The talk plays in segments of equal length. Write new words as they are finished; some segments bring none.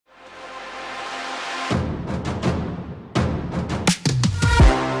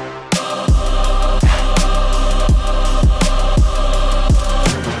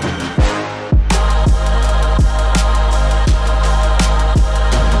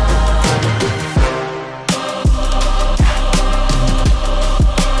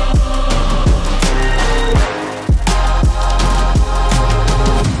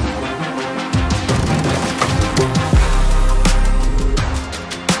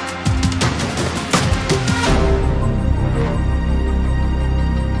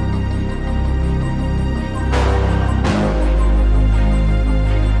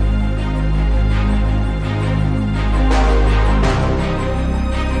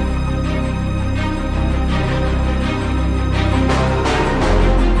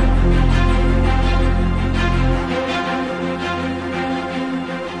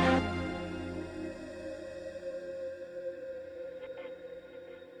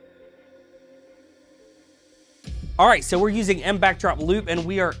All right, so we're using mBackdrop Loop, and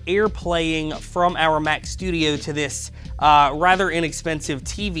we are airplaying from our Mac Studio to this rather inexpensive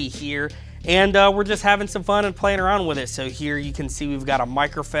TV here. And we're just having some fun and playing around with it. So here you can see we've got a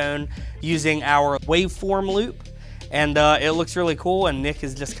microphone using our waveform loop, and it looks really cool, and Nick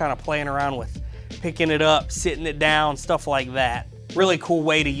is just kind of playing around with picking it up, sitting it down, stuff like that. Really cool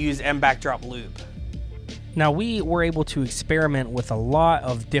way to use mBackdrop Loop. Now, we were able to experiment with a lot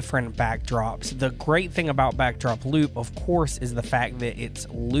of different backdrops. The great thing about Backdrop Loop, of course, is the fact that it's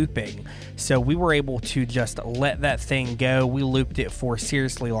looping. So we were able to just let that thing go. We looped it for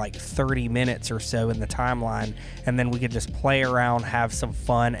seriously like 30 minutes or so in the timeline, and then we could just play around, have some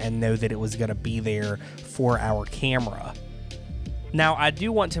fun, and know that it was going to be there for our camera. Now, I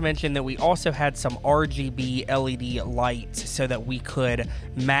do want to mention that we also had some RGB LED lights so that we could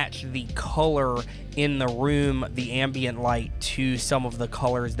match the color in the room, the ambient light, to some of the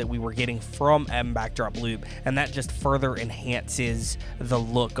colors that we were getting from mBackdrop Loop, and that just further enhances the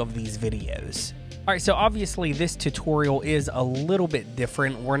look of these videos. All right, so obviously this tutorial is a little bit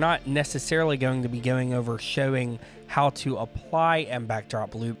different. We're not necessarily going to be going over showing how to apply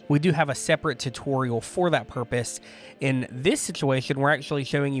mBackdrop Loop. We do have a separate tutorial for that purpose. In this situation, we're actually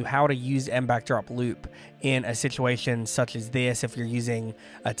showing you how to use mBackdrop Loop in a situation such as this, if you're using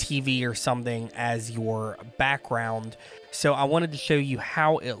a TV or something as your background. So I wanted to show you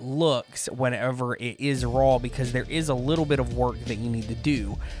how it looks whenever it is raw, because there is a little bit of work that you need to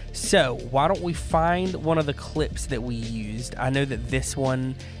do. So why don't we find one of the clips that we used? I know that this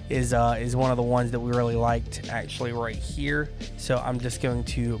one is one of the ones that we really liked, actually right here. So I'm just going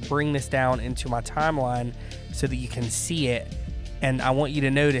to bring this down into my timeline so that you can see it. And I want you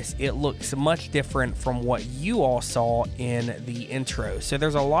to notice it looks much different from what you all saw in the intro. So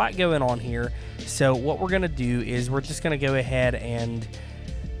there's a lot going on here. So what we're gonna do is we're just gonna go ahead and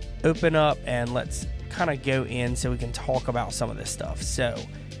open up, and let's kind of go in so we can talk about some of this stuff. So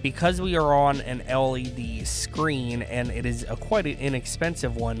because we are on an LED screen, and it is quite an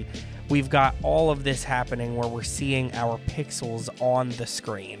inexpensive one, we've got all of this happening where we're seeing our pixels on the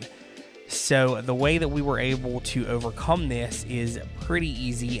screen. So the way that we were able to overcome this is pretty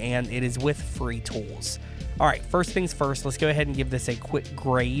easy, and it is with free tools. All right, first things first, let's go ahead and give this a quick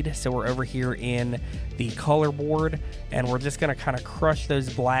grade. So we're over here in the color board, and we're just gonna kind of crush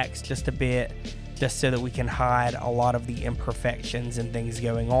those blacks just a bit, just so that we can hide a lot of the imperfections and things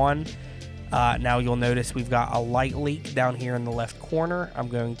going on. Now you'll notice we've got a light leak down here in the left corner. I'm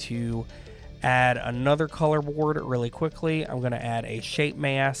going to add another color board really quickly. I'm gonna add a shape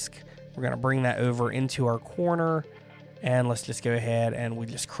mask. We're going to bring that over into our corner, and let's just go ahead and we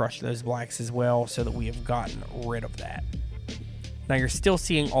just crush those blacks as well so that we have gotten rid of that. Now you're still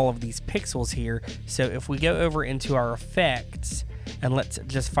seeing all of these pixels here, so if we go over into our effects and let's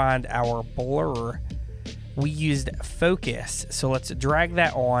just find our blur, we used focus. So let's drag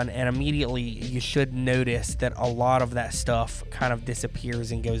that on, and immediately you should notice that a lot of that stuff kind of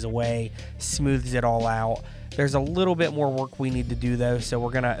disappears and goes away, smooths it all out. There's a little bit more work we need to do though, so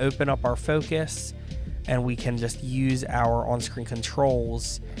we're gonna open up our focus, and we can just use our on-screen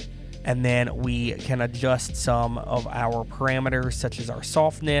controls, and then we can adjust some of our parameters such as our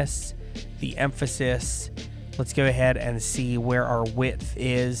softness, the emphasis. Let's go ahead and see where our width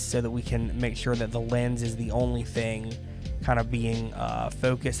is so that we can make sure that the lens is the only thing kind of being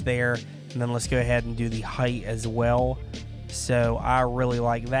focused there. And then let's go ahead and do the height as well. So I really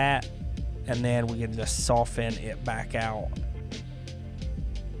like that. And then we can just soften it back out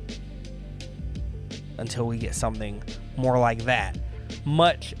until we get something more like that.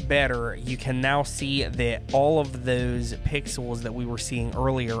 Much better. You can now see that all of those pixels that we were seeing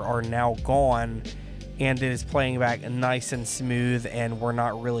earlier are now gone, and it is playing back nice and smooth, and we're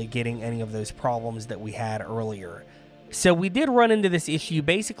not really getting any of those problems that we had earlier. So we did run into this issue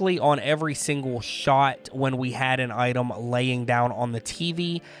basically on every single shot when we had an item laying down on the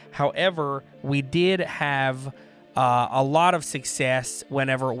TV. However, we did have a lot of success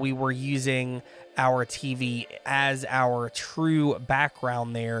whenever we were using our TV as our true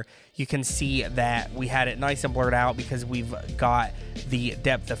background there. You can see that we had it nice and blurred out because we've got the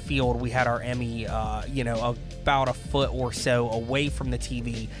depth of field. We had our ME, about a foot or so away from the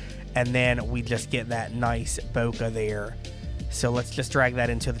TV, and then we just get that nice bokeh there. So let's just drag that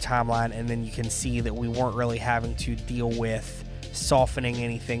into the timeline, and then you can see that we weren't really having to deal with softening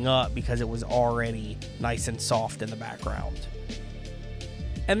anything up because it was already nice and soft in the background.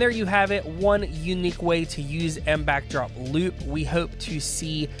 And there you have it, one unique way to use mBackdrop Loop. We hope to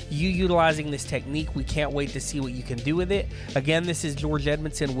see you utilizing this technique. We can't wait to see what you can do with it. Again, this is George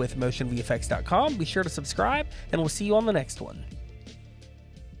Edmondson with MotionVFX.com. Be sure to subscribe, and we'll see you on the next one.